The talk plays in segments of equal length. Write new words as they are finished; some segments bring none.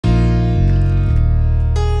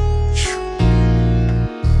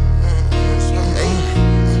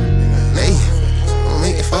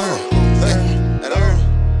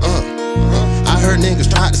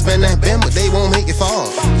it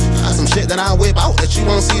fall. Got some shit that I whip out that you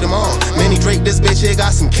won't see them all. Many Drake, this bitch here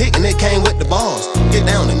got some kick and it came with the balls. Get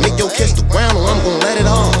down and make your kiss the ground or I'm gon' let it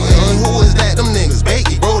all. Who is that? Them niggas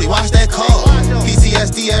Bakey, Brody, watch that call.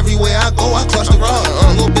 PTSD everywhere I go, I clutch the rod.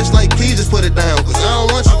 Little bitch like please just put it down, cause I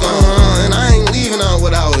don't want you gone. And I ain't leaving out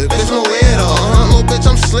without it, bitch, no way at all. Little bitch,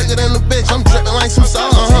 I'm slicker than the bitch, I'm dripping like some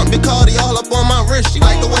sauce. Big Cardi all up on my wrist, she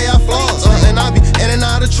like the way I floss. And I be in and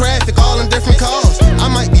out of traffic, all in different cars.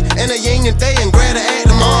 I might be in a Union Day and grab to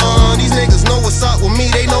act them on. These niggas know what's up with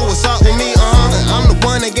me, they know what's up with me. I'm the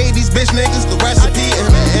one that gave these bitch niggas the recipe.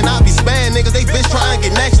 And I be spanning niggas, they bitch try and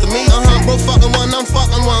get next to me. Bro fucking one, I'm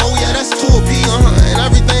fucking one, oh yeah, that's 2 apiece. And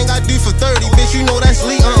everything I do for 30, bitch, you know that's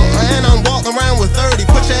leak. And I'm walking around with 30,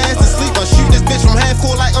 put your ass to sleep. I shoot this bitch from half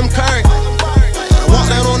court like I'm Curry. Walk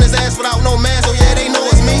down on his ass without no mask, oh yeah, they know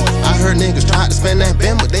it's me. I heard niggas tried to spend that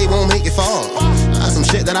bin, but they won't make it fall. Got some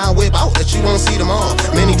shit that I whip out that you won't see them all.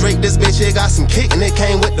 Many Drake, this bitch here got some kick and it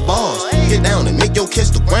came with the balls. Get down and make your kiss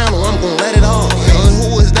the ground or I'm gon' let it all.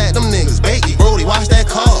 Who is that? Them niggas Bakey, Brody, watch that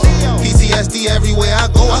call. PTSD everywhere I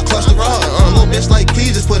go, I clutch the rod. Little bitch like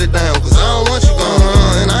please just put it down, cause I don't want you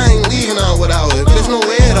gone. And I ain't leaving out without it, bitch, no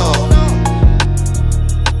way at all.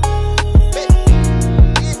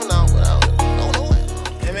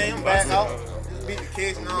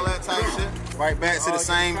 Right back to the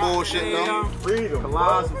same bullshit though. Freedom.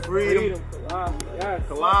 Colossal freedom.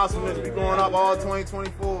 Colossalness be going up all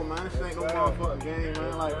 2024, man. This ain't no motherfucking game,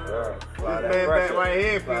 man. Like, this band back right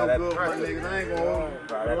here feel good, my niggas. I ain't gonna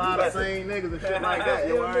hold a lot of same niggas and shit like that.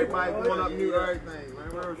 Yo, everybody going up mute everything, man.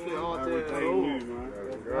 Real shit all day.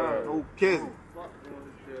 No kissing.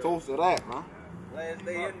 Toast to that, man. Last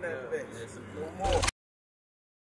day in that bitch. No more.